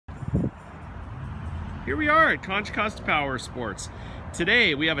Here we are at Contra Costa Powersports.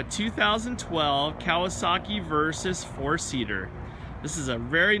 Today we have a 2012 Kawasaki Versys 4-seater. This is a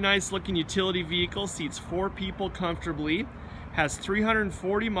very nice looking utility vehicle, seats 4 people comfortably, has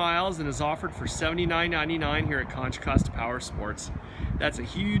 340 miles and is offered for $79.99 here at Contra Costa Powersports. That's a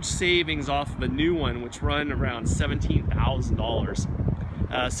huge savings off of a new one, which run around $17,000.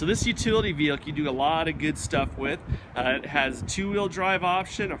 So this utility vehicle you do a lot of good stuff with. It has a 2-wheel drive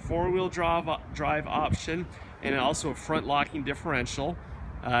option, a 4-wheel drive option, and also a front locking differential.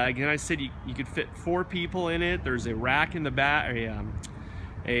 Again, I said you could fit 4 people in it. There's a rack in the back,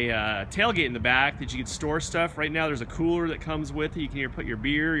 a tailgate in the back that you can store stuff. Right now there's a cooler that comes with it. You can either put your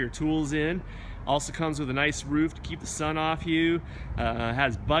beer, your tools in. Also comes with a nice roof to keep the sun off you.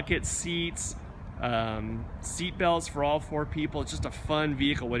 Has bucket seats, seat belts for all 4 people. It's just a fun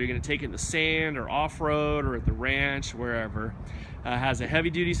vehicle, whether you're going to take it in the sand or off-road or at the ranch, wherever. Has a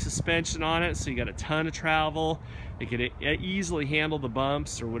heavy-duty suspension on it, so you got a ton of travel. It can easily handle the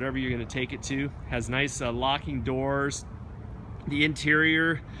bumps or whatever you're going to take it to. Has nice locking doors. The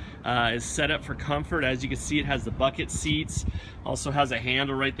interior is set up for comfort. As you can see, it has the bucket seats. Also has a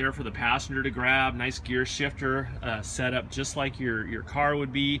handle right there for the passenger to grab. Nice gear shifter set up just like your car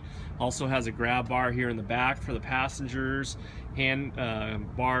would be. Also has a grab bar here in the back for the passengers. Hand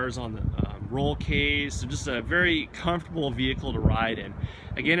bars on the roll case. So just a very comfortable vehicle to ride in.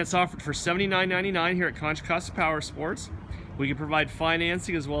 Again, it's offered for $79.99 here at Contra Costa Powersports. We can provide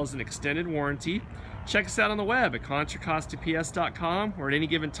financing as well as an extended warranty. Check us out on the web at contracostaps.com, where at any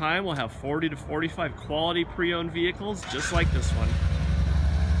given time we'll have 40 to 45 quality pre-owned vehicles just like this one.